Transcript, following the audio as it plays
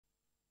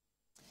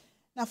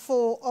Now,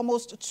 for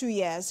almost 2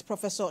 years,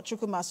 Professor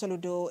Chukwuma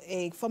Soludo,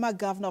 a former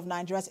governor of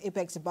Nigeria's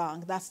Apex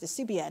Bank, that's the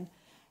CBN,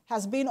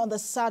 has been on the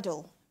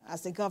saddle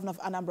as the governor of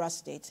Anambra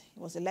State. He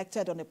was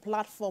elected on a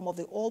platform of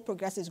the All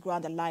Progressives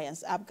Grand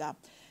Alliance, APGA.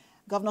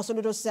 Governor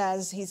Soludo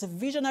says his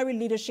visionary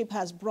leadership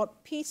has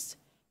brought peace,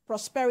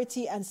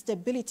 prosperity and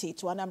stability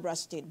to Anambra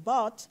State,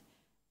 but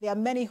there are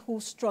many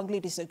who strongly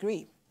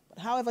disagree. But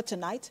however,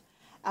 tonight,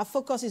 our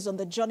focus is on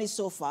the journey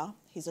so far,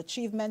 his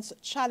achievements,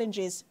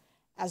 challenges,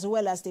 as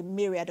well as the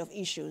myriad of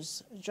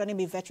issues. Joining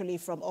me virtually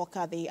from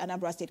Awka, the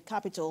Anambra State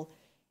capital,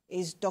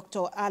 is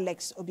Dr.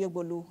 Alex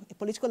Obiogbolu, a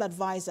political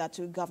advisor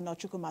to Governor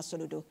Chukwuma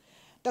Soludo.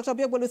 Dr.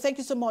 Obiogbolu, thank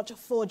you so much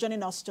for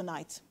joining us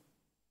tonight.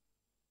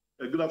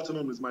 Good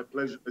afternoon, it's my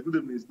pleasure. Good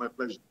evening, it's my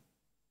pleasure.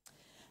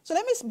 So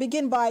let me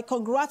begin by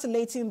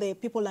congratulating the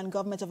people and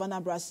government of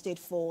Anambra State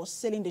for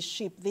sailing the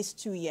ship these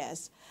 2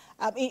 years.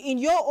 In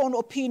your own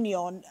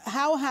opinion,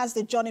 how has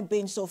the journey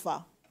been so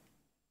far?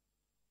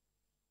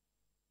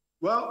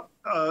 Well,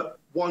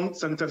 one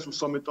sentence will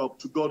sum it up: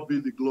 to God be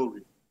the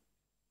glory.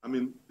 I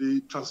mean,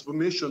 the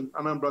transformation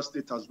Anambra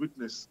State has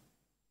witnessed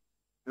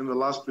in the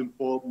last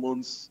 24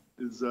 months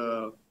is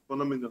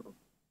phenomenal.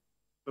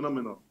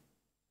 Phenomenal.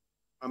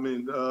 I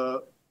mean,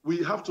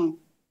 we have to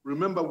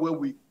remember where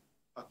we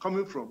are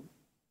coming from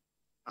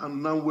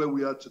and now where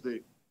we are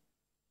today.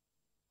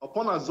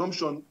 Upon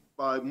assumption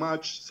by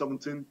March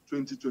 17,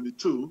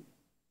 2022,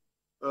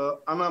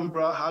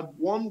 Anambra had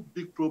one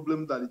big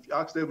problem that if you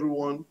asked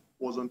everyone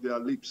was on their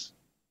lips: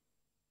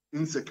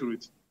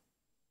 insecurity.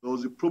 There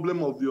was a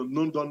problem of the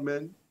unknown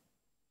gunmen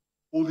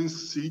holding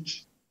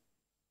siege.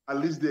 At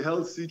least they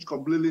held siege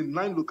completely in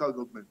 9 local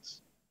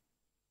governments.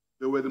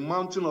 There were the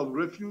mountain of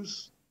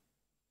refuse.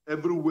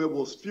 Everywhere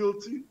was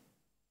filthy.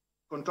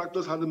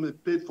 Contractors hadn't been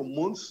paid for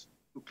months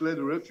to clear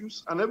the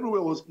refuse, and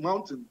everywhere was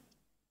mountain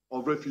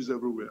of refuse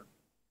everywhere.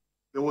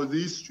 There was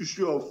this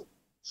issue of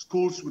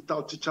schools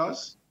without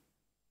teachers.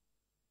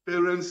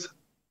 Parents,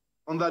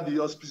 under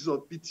the auspices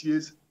of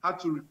PTAs, had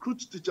to recruit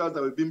teachers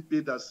that were being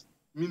paid as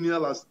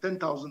menial as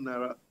 10,000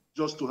 naira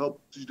just to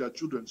help teach their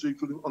children. So you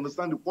could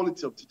understand the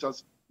quality of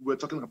teachers we were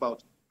talking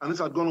about. And this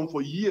had gone on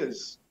for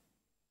years.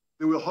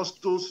 There were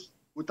hospitals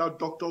without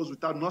doctors,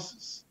 without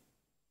nurses.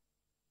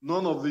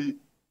 None of the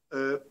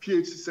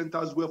PHC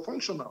centers were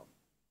functional.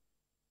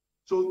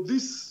 So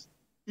this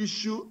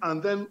issue,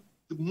 and then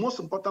the most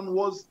important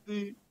was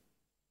the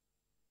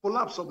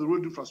collapse of the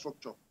road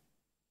infrastructure.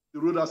 The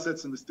road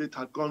assets in the state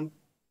had gone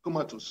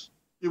comatose.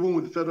 Even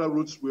with the federal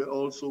roads were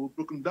also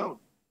broken down.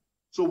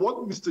 So what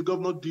Mr.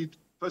 Governor did,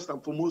 first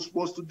and foremost,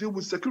 was to deal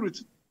with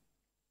security.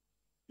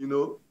 You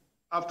know,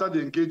 after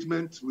the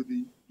engagement with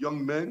the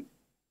young men,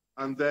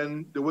 and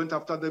then they went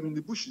after them in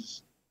the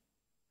bushes,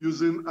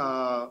 using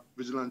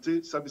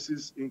vigilante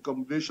services in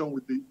combination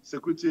with the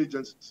security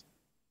agencies,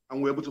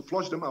 and we're able to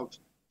flush them out.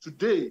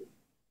 Today,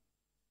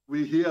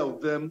 we hear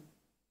of them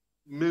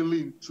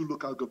mainly in 2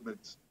 local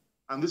governments,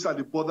 and these are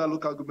the border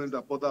local governments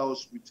that border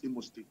us with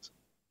Imo State.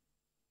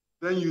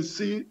 Then you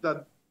see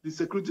that the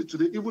security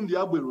today, even the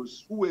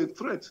Agberos, who were a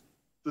threat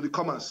to the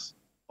commerce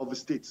of the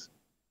state,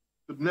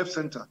 to the NEF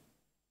Center.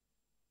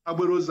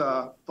 Agberos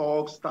are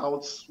thugs,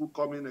 touts who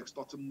come in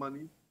extorting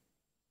money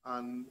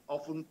and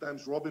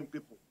oftentimes robbing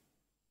people.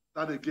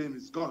 That again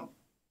is gone.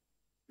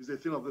 It's a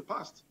thing of the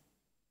past.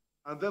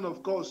 And then,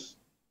 of course,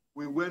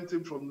 we went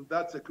in from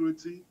that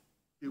security,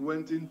 we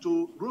went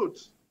into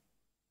roads.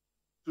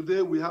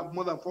 Today, we have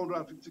more than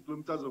 450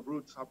 kilometers of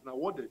roads have been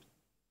awarded.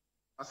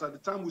 As at the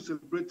time we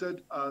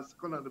celebrated our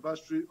 2nd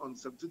anniversary on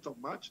 17th of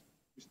March,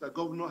 Mr.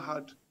 Governor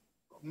had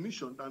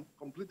commissioned and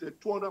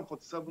completed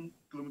 247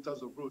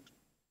 kilometers of road.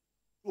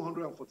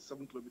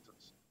 247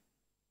 kilometers,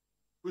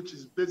 which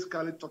is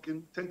basically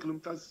talking 10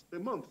 kilometers a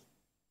month,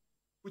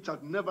 which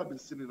had never been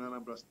seen in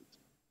Anambra State.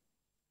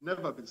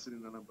 Never been seen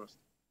in Anambra State.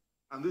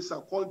 And these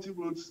are quality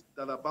roads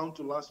that are bound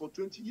to last for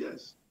 20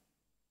 years.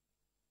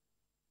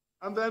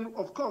 And then,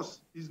 of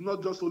course, it's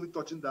not just only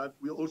touching that,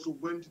 we also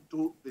went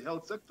into the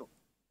health sector.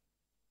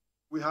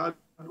 We had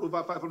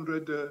over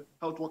 500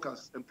 health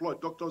workers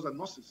employed, doctors and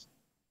nurses.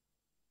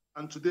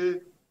 And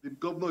today, the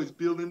governor is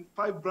building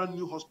 5 brand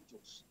new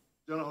hospitals,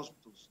 general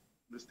hospitals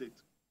in the state.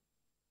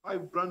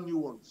 5 brand new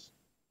ones.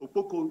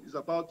 Opoko is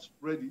about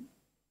ready.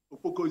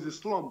 Opoko is a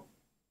slum,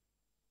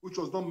 which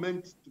was not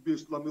meant to be a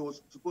slum. It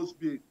was supposed to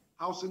be a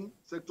housing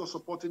sector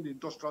supporting the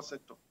industrial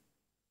sector.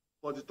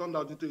 But it turned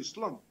out into a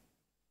slum.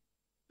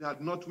 They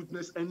had not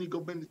witnessed any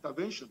government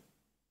intervention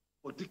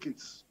for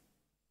decades.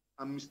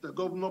 And Mr.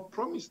 Governor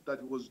promised that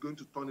he was going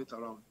to turn it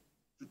around.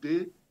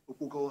 Today,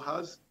 Opoko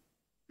has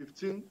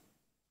 15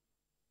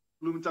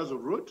 kilometers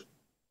of road,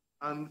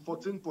 and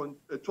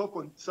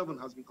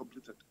 12.7 has been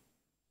completed.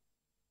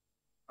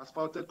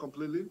 Asphalted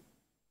completely.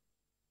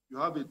 You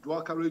have a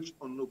dual carriage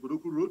on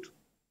Obodoku Road,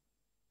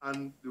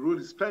 and the road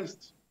is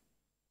fenced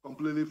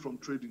completely from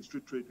trading,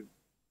 street trading.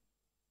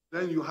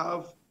 Then you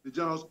have the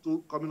general hospital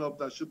coming up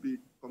that should be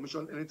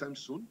commissioned anytime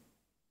soon.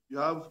 You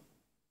have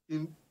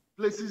in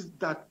places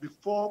that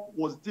before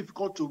was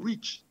difficult to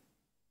reach.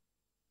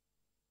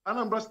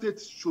 Anambra State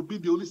should be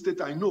the only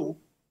state I know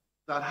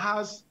that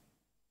has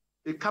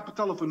a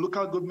capital of a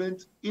local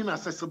government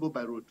inaccessible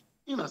by road.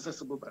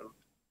 Inaccessible by road.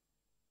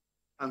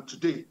 And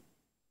today,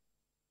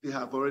 they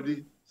have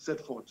already set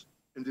forth.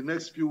 In the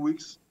next few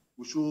weeks,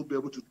 we should be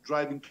able to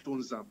drive into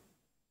Tonzam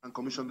and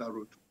commission that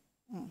road.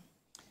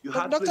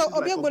 Dr.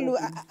 Obiagbolu,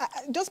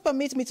 just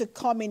permit me to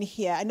come in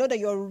here. I know that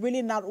you're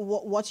really not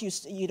what you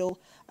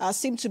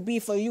seem to be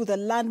for you, the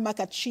landmark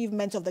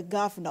achievement of the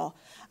governor.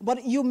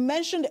 But you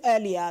mentioned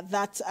earlier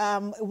that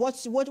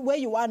where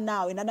you are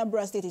now in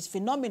Anambra State is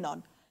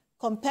phenomenon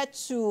compared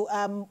to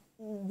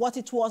what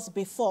it was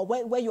before,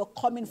 where you're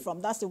coming from.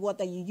 That's the word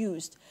that you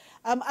used.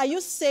 Are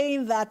you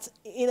saying that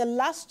in the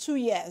last 2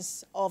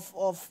 years of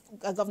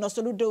Governor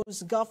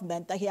Soludo's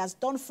government, that he has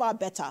done far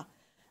better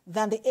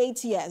than the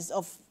 8 years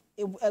of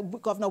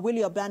Governor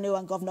Willie Obiano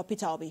and Governor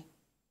Peter Obi?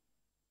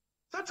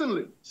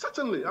 Certainly,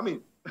 certainly. I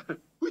mean,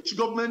 which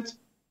government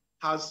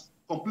has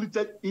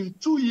completed in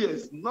 2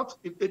 years, not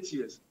in 8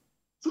 years,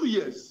 2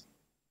 years,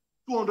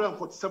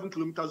 247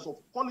 kilometers of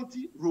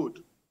quality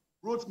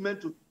roads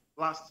meant to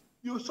last?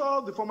 You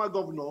saw the former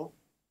governor,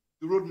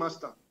 the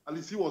roadmaster, at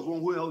least he was one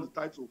who held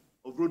the title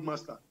of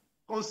roadmaster,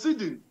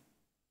 conceding,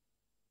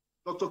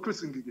 Dr.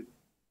 Chris Ngige,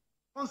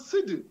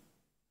 conceding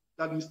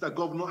that Mr.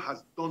 Governor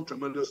has done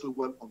tremendously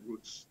well on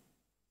roads.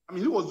 I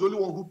mean, he was the only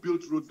one who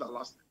built roads that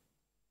lasted.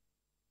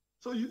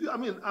 So, I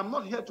mean, I'm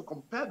not here to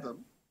compare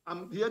them.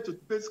 I'm here to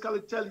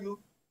basically tell you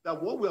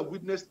that what we have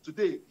witnessed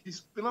today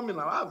is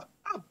phenomenal. I've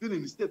been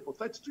in the state for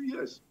 32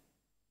 years.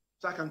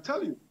 So I can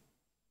tell you,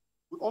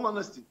 with all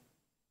honesty.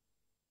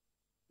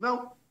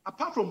 Now,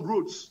 apart from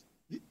roads,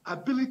 the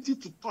ability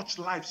to touch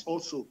lives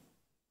also.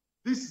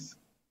 This is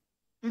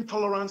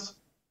intolerance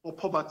for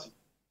poverty.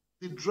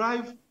 The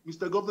drive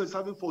Mr. Governor is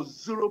having for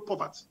zero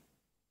poverty.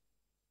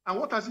 And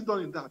what has he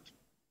done in that?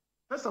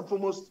 First and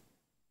foremost,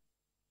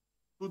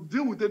 to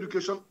deal with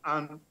education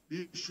and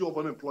the issue of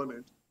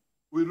unemployment,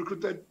 we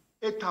recruited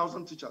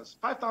 8,000 teachers.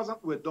 5,000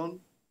 were done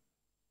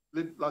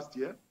late last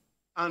year,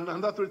 and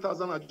another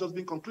 3,000 are just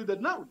being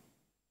concluded now.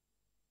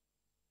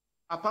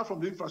 Apart from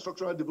the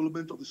infrastructural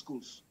development of the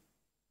schools,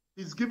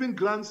 he's giving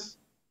grants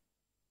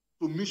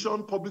to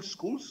mission public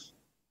schools,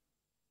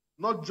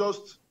 not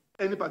just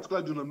any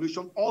particular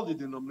denomination, all the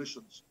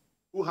denominations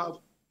who have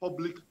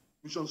public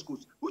mission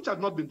schools, which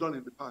had not been done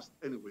in the past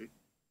anyway.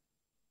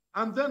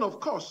 And then, of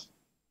course,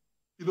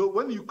 you know,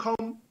 when you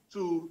come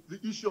to the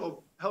issue of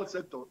health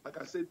sector,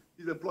 like I said,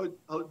 he's employed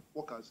health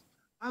workers,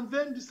 and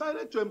then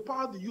decided to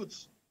empower the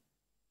youths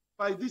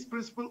by this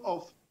principle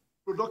of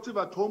productive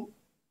at home,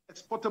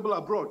 exportable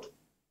abroad.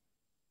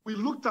 We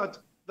looked at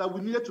that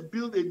we needed to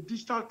build a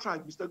digital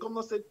tribe. Mr.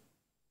 Governor said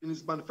in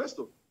his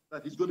manifesto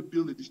that he's going to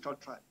build a digital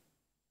tribe.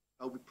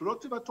 That will be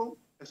productive at home,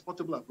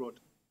 exportable abroad.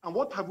 And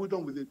what have we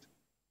done with it?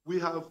 We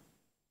have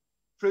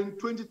trained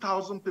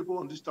 20,000 people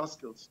on digital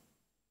skills.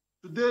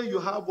 Today, you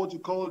have what you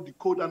call the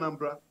Code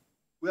Anambra,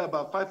 where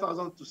about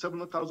 5,000 to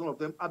 700,000 of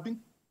them are being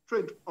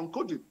trained on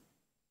coding,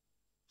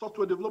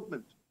 software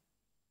development.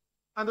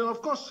 And then,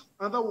 of course,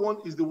 another one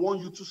is the One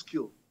U2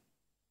 skill,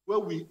 where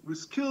we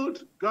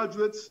reskilled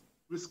graduates,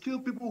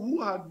 reskilled people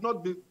who had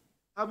not been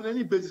having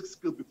any basic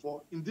skill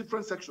before in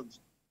different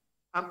sections.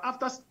 And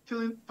after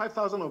skilling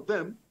 5,000 of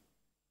them,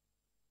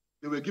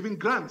 they were giving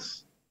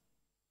grants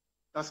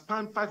that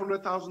spanned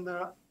 500,000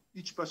 naira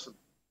each person.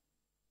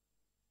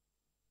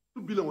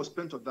 2 billion was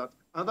spent on that.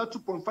 Another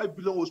 2.5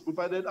 billion was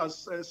provided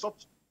as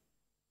soft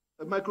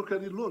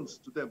microcredit loans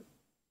to them.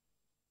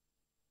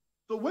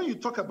 So when you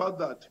talk about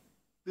that,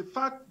 the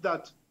fact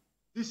that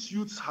these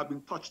youths have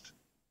been touched,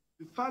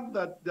 the fact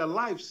that their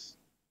lives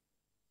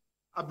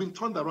have been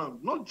turned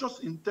around, not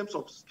just in terms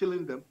of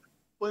skilling them,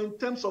 but in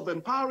terms of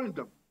empowering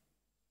them.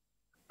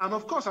 And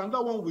of course,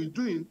 another one we're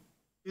doing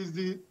is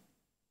the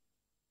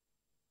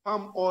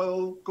palm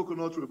oil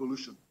coconut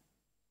revolution.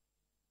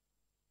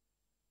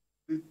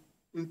 It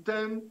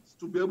intends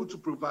to be able to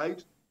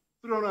provide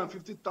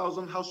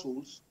 350,000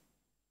 households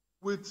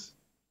with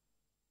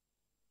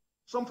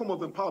some form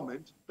of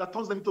empowerment that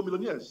turns them into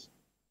millionaires.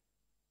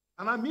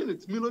 And I mean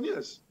it,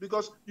 millionaires,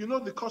 because you know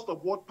the cost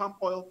of what palm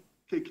oil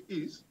cake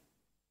is,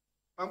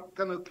 palm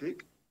kernel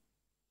cake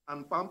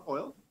and palm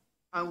oil,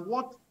 and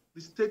what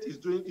the state is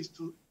doing is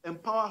to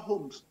empower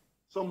homes.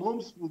 Some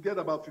homes will get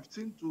about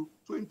 15 to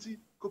 20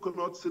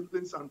 coconut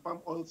seedlings and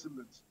palm oil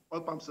seedlings,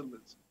 oil palm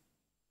seedlings.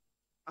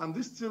 And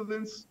these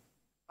seedlings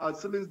are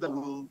seedlings that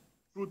will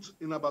fruit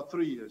in about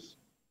 3 years.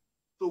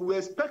 So we're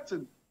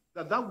expecting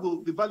that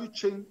the value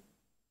chain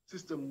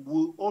system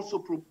will also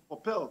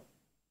propel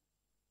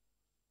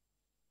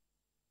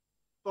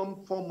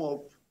some form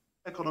of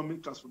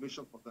economic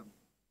transformation for them.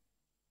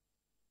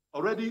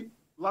 Already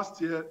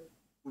last year,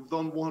 we've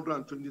done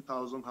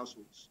 120,000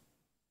 households.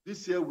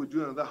 This year, we're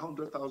doing another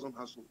 100,000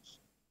 households.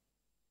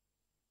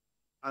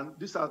 And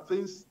these are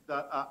things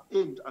that are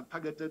aimed and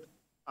targeted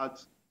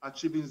at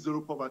achieving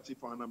zero poverty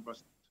for Anambra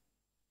State.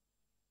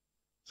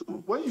 So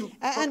when you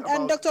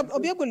and Dr.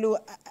 Obiagbolu,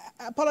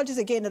 apologies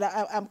again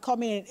that I'm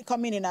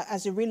coming in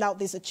as you reel out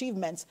these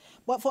achievements.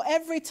 But for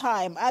every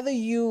time, either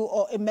you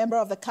or a member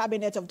of the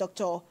cabinet of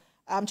Dr.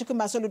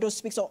 Chukwuma Soludo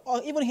speaks,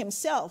 or even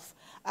himself.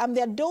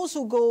 There are those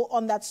who go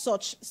on that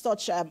such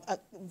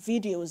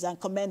videos and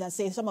comment and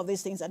say some of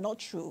these things are not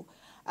true.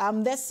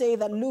 They say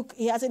that, look,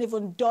 he hasn't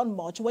even done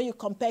much when you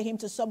compare him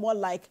to someone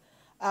like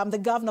the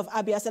governor of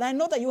Abia State. And I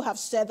know that you have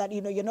said that,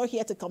 you're not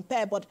here to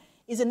compare, but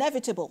it's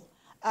inevitable.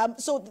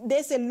 So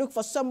they say, look,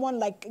 for someone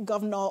like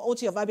Governor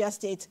Oti of Abia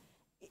State,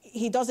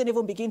 he doesn't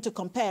even begin to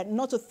compare,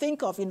 not to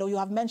think of, you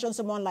have mentioned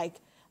someone like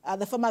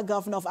the former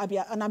governor of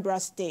Anambra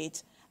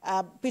State,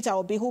 Peter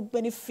Obi, who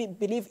many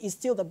believe is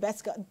still the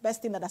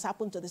best thing that has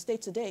happened to the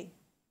state today.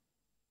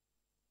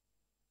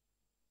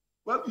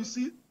 Well, you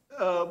see,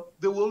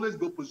 there will always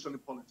be opposition in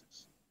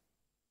politics.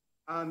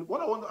 And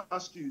what I want to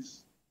ask you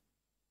is,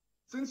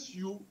 since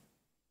you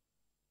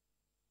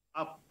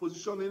are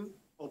positioning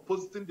or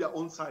positing their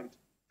own side,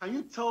 can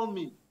you tell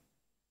me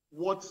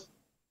what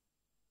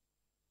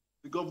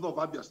the governor of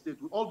Abia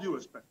State, with all due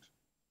respect,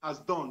 has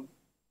done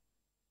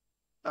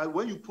that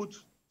when you put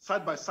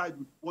side by side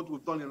with what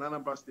we've done in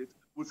Anambra State,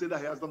 we'll say that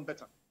he has done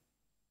better?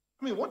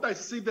 I mean, what I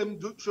see them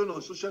showing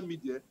on social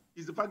media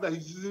is the fact that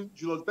he's using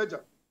Julius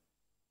Berger.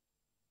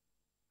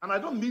 And I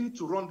don't mean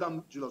to run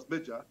down Julius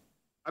Berger.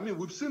 I mean,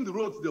 we've seen the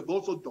roads they've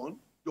also done,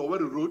 the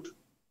Owerri Road,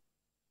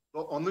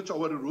 the Onitsha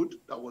Owerri Road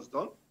that was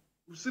done.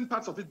 We've seen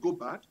parts of it go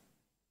bad.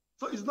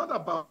 So it's not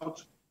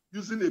about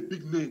using a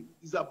big name.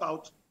 It's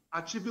about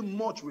achieving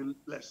much with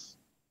less.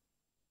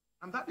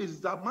 And that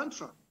is their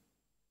mantra,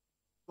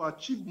 to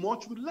achieve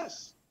much with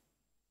less.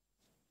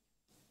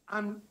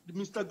 And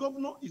Mr.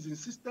 Governor is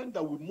insistent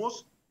that we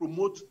must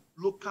promote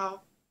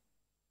local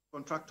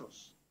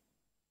contractors.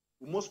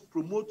 We must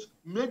promote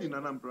made in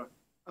Anambra.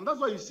 And that's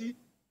why you see,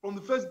 from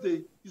the first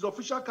day, his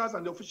official cars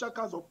and the official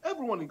cars of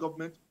everyone in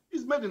government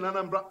is made in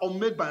Anambra or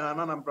made by an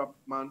Anambra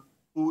man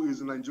who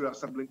is in Nigeria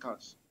assembling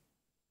cars.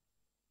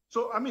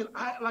 So, I mean,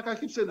 like I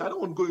keep saying, I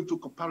don't want to go into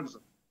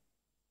comparison.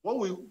 What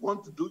we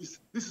want to do is,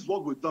 this is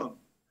what we've done.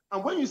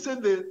 And when you say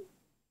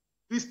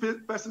these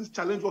persons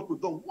challenge what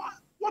we've done,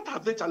 what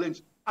have they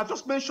challenged? I've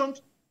just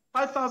mentioned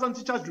 5,000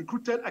 teachers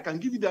recruited. I can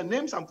give you their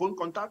names and phone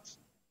contacts.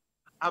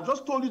 I've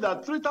just told you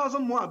that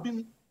 3,000 more have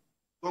been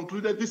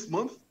concluded this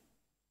month.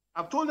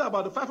 I've told you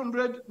about the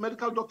 500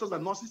 medical doctors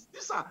and nurses.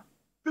 These are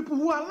people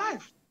who are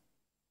alive.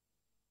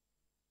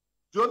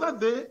 The other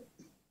day,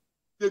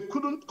 they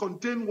couldn't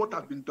contain what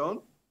had been done.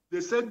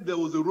 They said there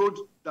was a road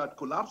that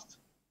collapsed.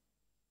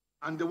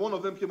 And then one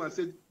of them came and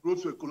said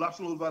roads were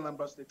collapsing all over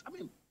Anambra State. I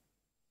mean,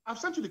 I've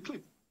sent you the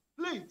clip.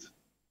 Play it.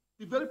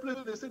 The very place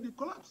they said it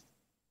collapsed.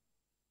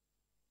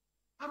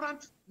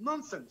 Arrant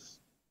nonsense.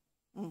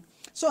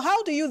 So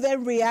how do you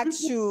then react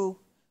to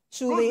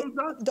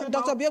the,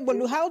 Dr.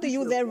 Biogbolu, how do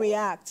you then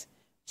react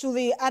to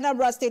the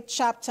Anambra State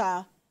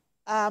chapter?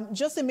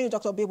 Just a minute,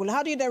 Dr. Biogbolu,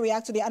 how do you then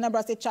react to the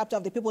Anambra State chapter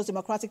of the People's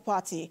Democratic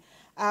Party?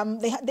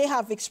 They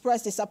have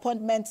expressed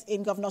disappointment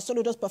in Governor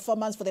Soludo's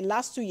performance for the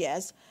last 2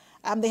 years.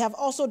 They have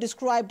also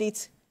described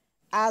it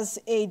as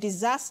a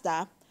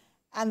disaster.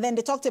 And then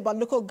they talked about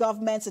local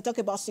governments, they talked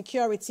about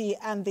security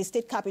and the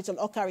state capital,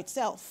 Okar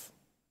itself.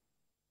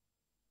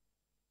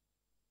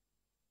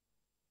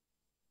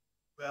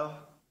 Well,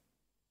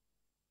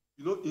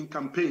 you know, in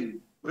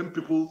campaign, when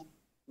people,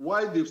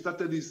 why they've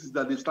started this is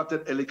that they've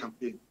started early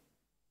campaign.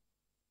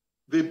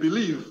 They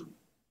believe,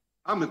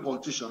 I'm a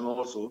politician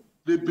also,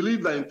 they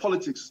believe that in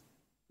politics,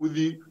 with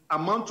the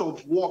amount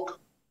of work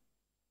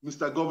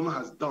Mr. Governor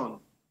has done,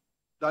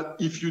 that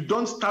if you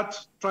don't start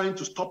trying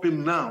to stop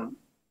him now,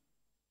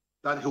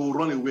 that he will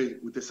run away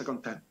with a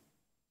second term,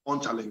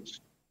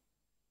 unchallenged.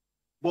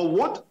 But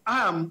what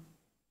I am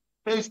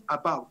faced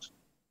about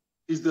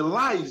is the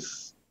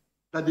lies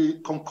that they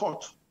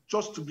concoct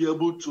just to be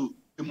able to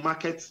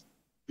market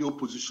the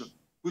opposition,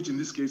 which in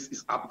this case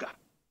is ABGA.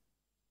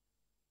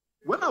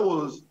 When I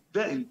was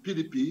there in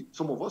PDP,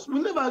 some of us, we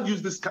never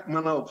used this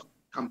manner of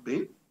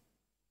campaign.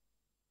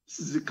 This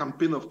is a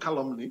campaign of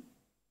calumny.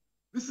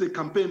 This is a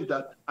campaign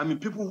that, I mean,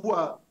 people who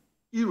are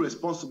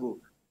irresponsible,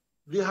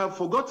 they have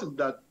forgotten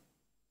that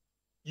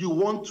you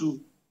want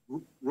to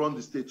run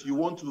the state. You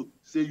want to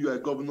say you are a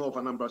governor of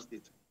Anambra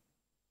State.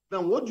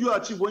 Then what do you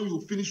achieve when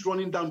you finish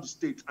running down the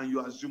state and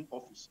you assume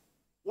office?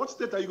 What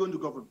state are you going to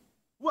govern?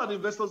 Who are the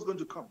investors going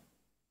to come?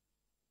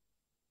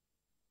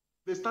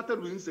 They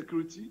started with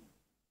insecurity.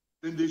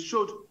 Then they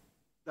showed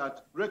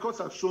that records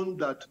have shown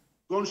that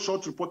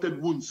gunshot reported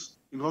wounds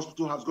in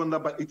hospital has gone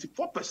down by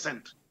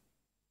 84%.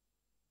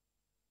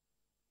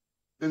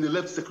 Then they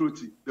left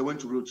security. They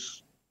went to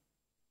roads.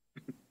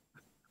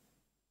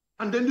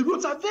 And then the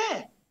roads are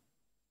there.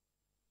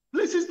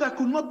 Places that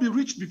could not be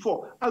reached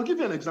before. I'll give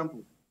you an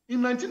example.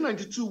 In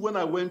 1992, when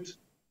I went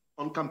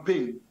on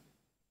campaign,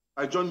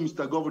 I joined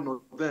Mr. Governor,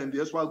 then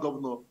the erstwhile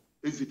Governor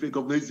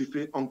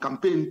Ezife, on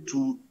campaign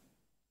to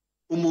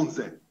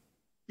Umunze.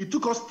 It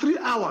took us 3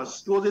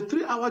 hours. It was a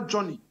 3-hour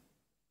journey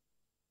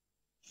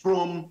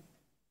from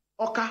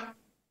Oka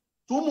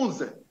to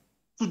Umunze.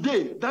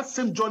 Today, that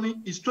same journey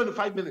is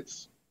 25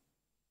 minutes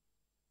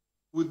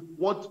with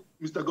what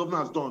Mr. Governor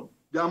has done.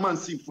 The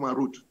Amansi from our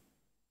road.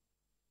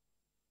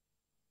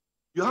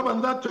 You have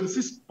another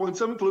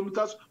 26.7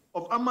 kilometers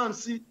of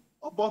Amansi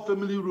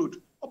Obafemi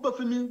Road.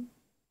 Obafemi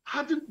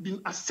hadn't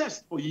been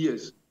assessed for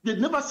years. They'd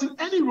never seen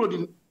any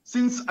road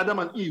since Adam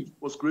and Eve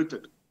was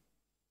created.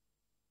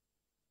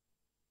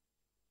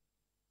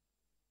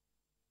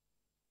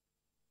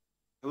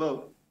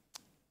 Hello?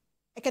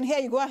 I can hear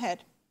you. Go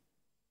ahead.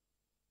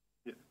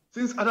 Yeah.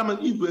 Since Adam and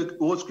Eve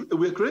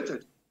were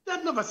created, they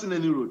had never seen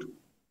any road.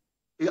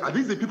 Are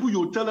these the people you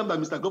will tell them that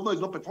Mr. Governor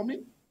is not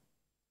performing?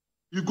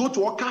 You go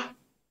to Oka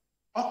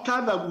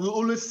that we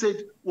always said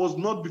was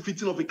not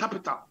befitting of a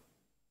capital.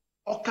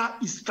 Oka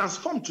is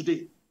transformed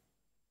today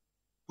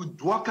with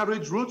dual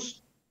carriage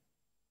roads.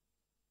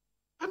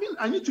 I mean,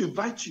 I need to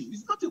invite you.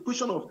 It's not a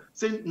question of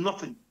saying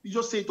nothing. You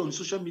just say it on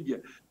social media.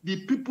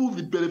 The people,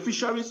 the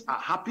beneficiaries are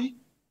happy.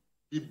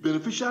 The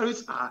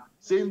beneficiaries are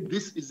saying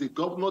this is a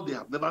governor they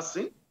have never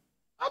seen.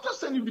 I'll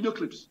just send you video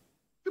clips.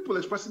 People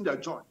expressing their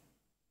joy.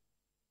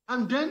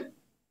 And then,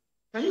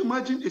 can you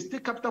imagine a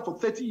state capital for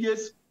 30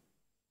 years?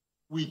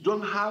 We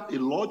don't have a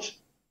lodge,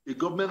 a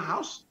government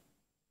house.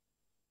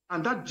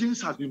 And that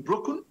jinx has been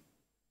broken.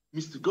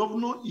 Mr.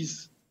 Governor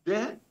is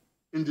there.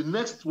 In the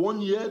next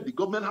 1 year, the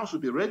government house will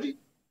be ready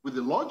with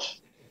the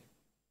lodge.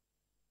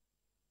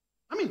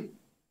 I mean,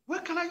 where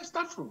can I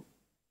start from?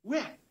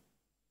 Where?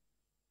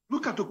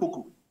 Look at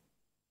Okoko.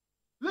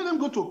 Let them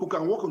go to Okoko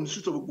and walk on the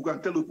streets of Okoko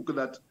and tell Okoko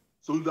that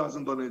Soludo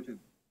hasn't done anything.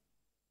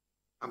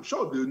 I'm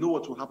sure they know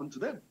what will happen to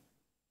them.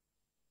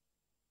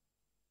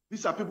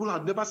 These are people who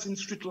have never seen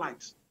street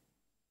lights.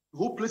 The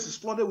whole place is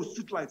flooded with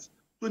street lights.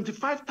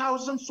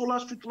 25,000 solar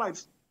street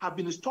lights have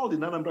been installed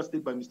in Anambra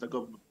State by Mr.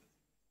 Governor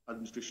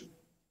administration.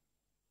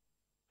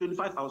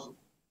 25,000.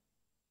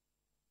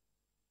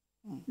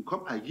 You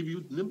come, I give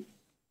you the name.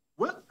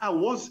 When I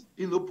was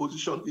in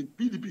opposition in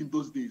PDP in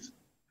those days,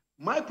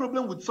 my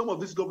problem with some of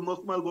these governors,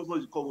 my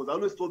governors you call, was I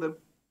always told them,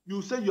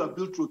 you say you have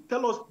built road,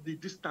 tell us the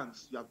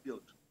distance you have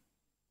built.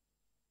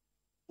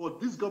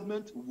 But this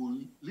government will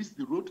list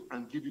the road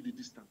and give you the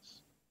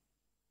distance.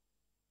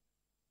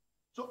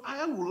 So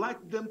I would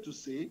like them to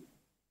say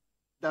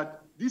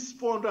that these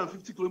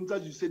 450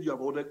 kilometers you said you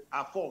have ordered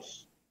are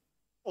false.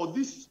 Or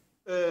this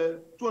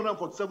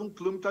 247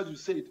 kilometers you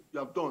said you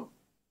have done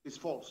is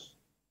false.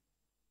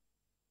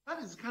 That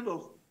is the kind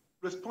of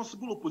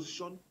responsible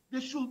opposition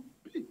they should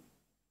be.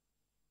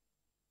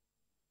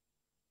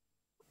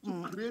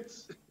 To create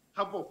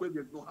havoc where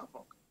there's no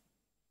havoc.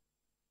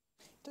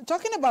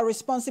 Talking about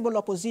responsible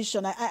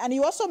opposition, and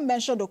you also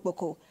mentioned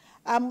Okpoko.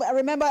 I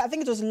remember, I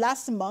think it was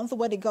last month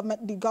where the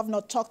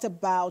governor talked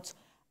about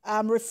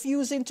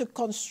refusing to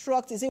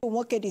construct, is it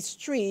Nwokedi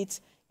Street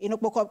in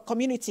Okpoko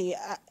community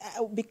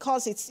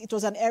because it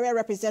was an area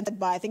represented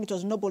by, I think it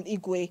was Noble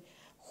Igwe,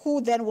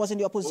 who then was in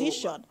the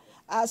opposition.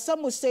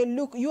 Some would say,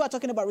 look, you are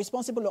talking about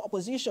responsible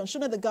opposition.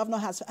 Shouldn't the governor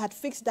had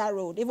fixed that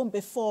road even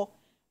before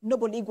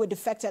Noble Igwe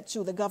defected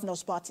to the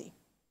governor's party?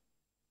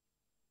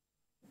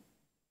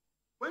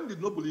 When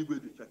did Noble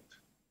Igwe defect?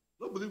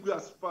 Noble Igwe,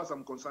 as far as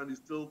I'm concerned, is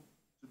still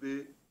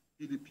today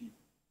PDP.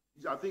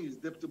 I think he's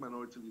deputy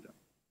minority leader.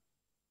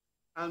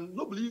 And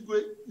Noble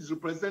Igwe is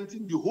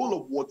representing the whole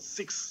of Ward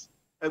 6,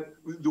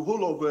 the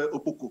whole of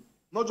Okpoko,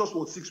 not just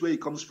Ward 6 where he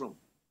comes from.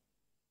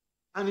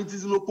 And it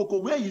is in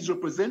Okpoko where he's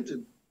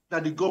representing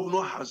that the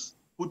governor has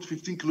put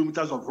 15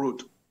 kilometers of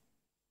road.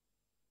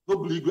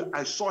 Noble Igwe,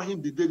 I saw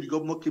him the day the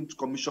governor came to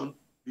commission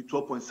the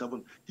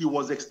 12.7. He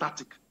was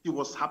ecstatic. He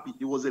was happy.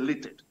 He was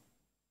elated.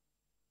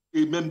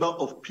 A member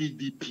of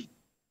PDP.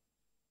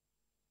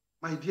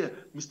 My dear,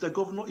 Mr.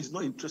 Governor is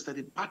not interested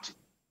in party.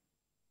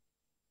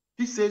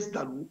 He says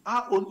that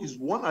our own is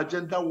one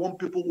agenda, one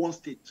people, one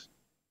state.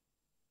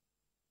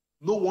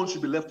 No one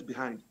should be left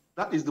behind.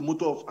 That is the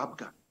motto of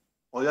ABGA.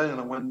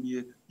 Oyayana 1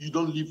 year, you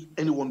don't leave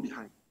anyone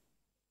behind.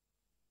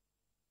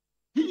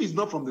 He is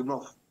not from the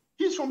north.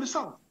 He is from the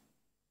south.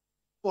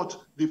 But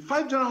the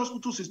 5 general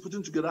hospitals he's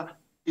putting together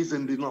is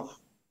in the north,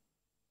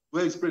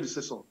 where his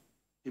predecessor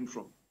came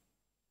from.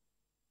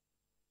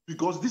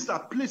 Because these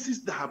are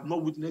places that have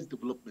not witnessed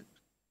development.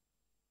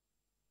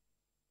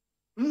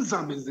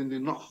 Nzam is in the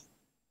north.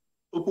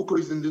 Okpoko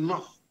is in the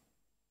north.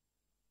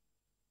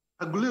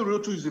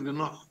 Aguleri is in the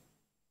north.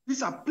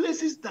 These are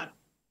places that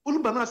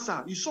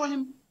Olubanasa, you saw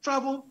him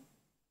travel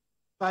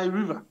by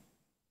river.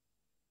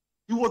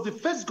 He was the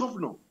first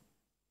governor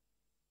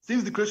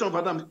since the creation of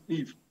Adam and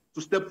Eve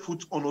to step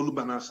foot on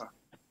Olubanasa.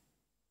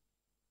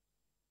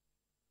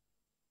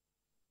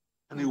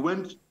 And he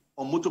went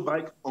on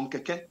motorbike, on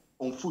keke,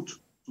 on foot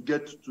to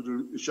get to the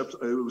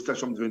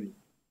reception venue.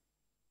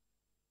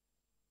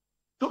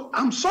 So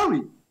I'm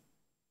sorry.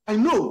 I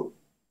know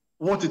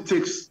what it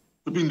takes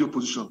to be in the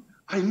opposition.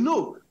 I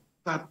know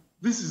that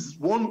this is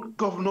one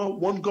governor,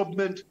 one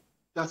government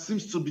that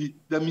seems to be,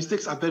 their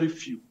mistakes are very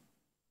few.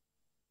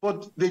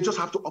 But they just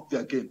have to up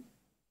their game.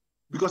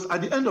 Because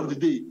at the end of the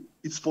day,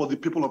 it's for the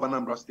people of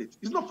Anambra State.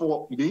 It's not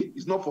for me,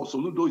 it's not for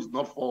Soludo, it's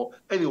not for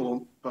any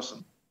one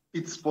person.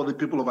 It's for the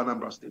people of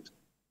Anambra State.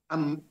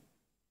 And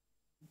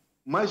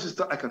my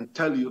sister, I can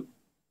tell you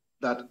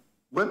that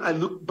when I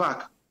look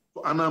back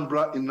to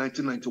Anambra in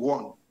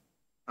 1991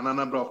 and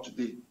Anambra of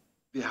today,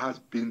 there has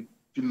been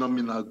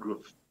phenomenal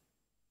growth.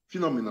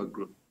 Phenomenal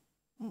growth.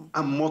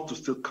 and more to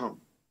still come.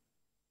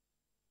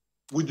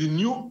 With the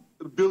new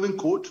building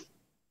code,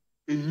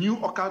 a new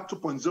Oka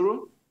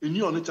 2.0, a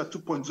new Onitsha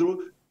 2.0,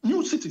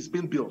 new cities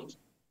being built,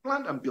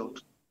 planned and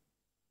built.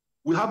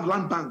 We have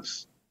land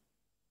banks.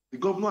 The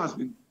governor has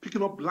been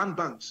picking up land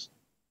banks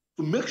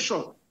to make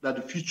sure that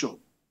the future,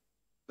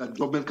 that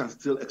government can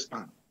still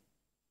expand.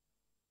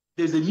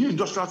 There's a new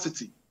industrial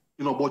city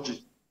in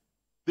Oboji.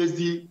 There's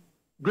the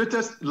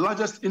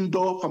largest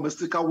indoor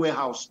pharmaceutical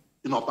warehouse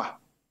in Oba.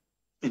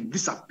 And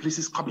these are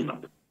places coming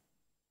up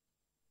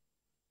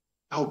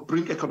that will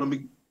bring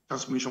economic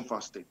transformation for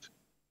our state.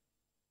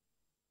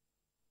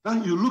 Now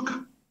you look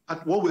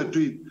at what we're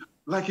doing.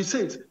 Like he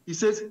says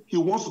he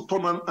wants to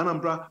turn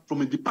Anambra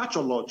from a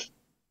departure lodge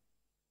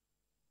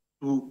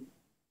to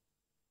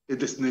a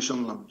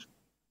destination lounge.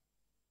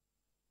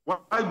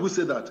 Why do we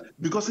say that?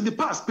 Because in the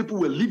past, people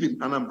were leaving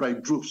Anambra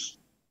in droves.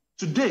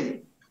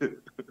 Today,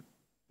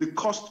 the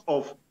cost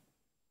of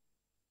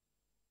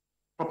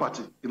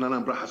property in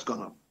Anambra has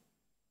gone up.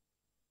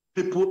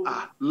 People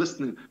are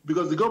listening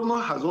because the governor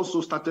has also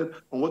started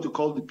on what you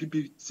call the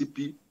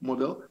PPCP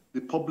model,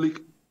 the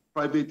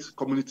public-private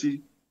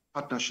community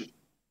partnership,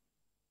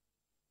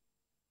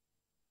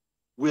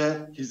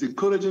 where he's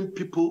encouraging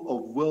people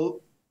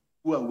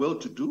who are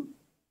well-to-do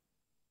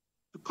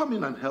to come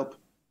in and help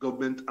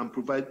government and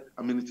provide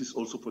amenities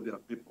also for their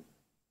people.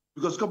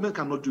 Because government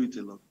cannot do it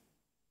alone.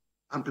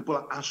 And people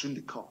are answering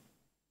the call.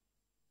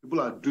 People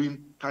are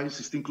carrying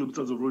 16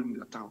 kilometers of road in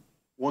their town.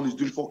 One is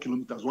doing 4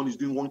 kilometers, one is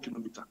doing 1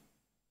 kilometer.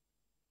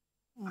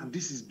 And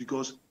this is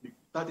because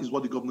that is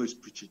what the governor is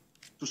preaching,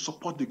 to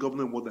support the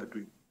government in what they're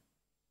doing.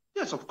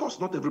 Yes, of course,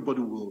 not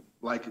everybody will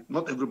like it.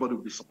 Not everybody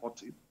will be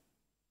supportive.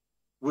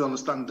 We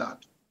understand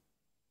that.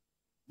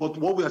 But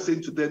what we are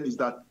saying to them is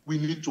that we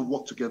need to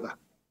work together.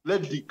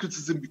 Let the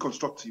criticism be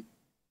constructive.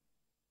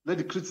 Let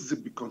the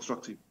criticism be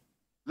constructive.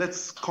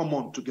 Let's come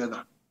on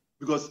together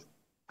because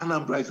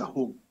Anambra is a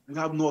home. We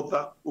have no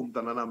other home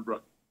than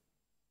Anambra.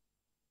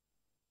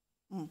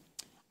 All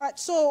right,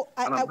 so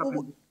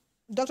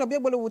Dr.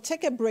 Biobolo, we'll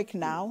take a break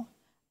now.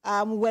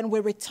 When we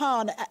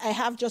return, I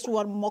have just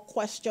one more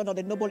question on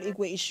the Noble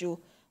Igwe issue.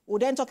 We'll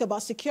then talk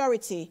about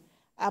security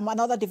and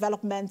other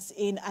developments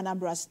in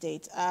Anambra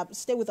State.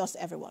 Stay with us,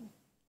 everyone.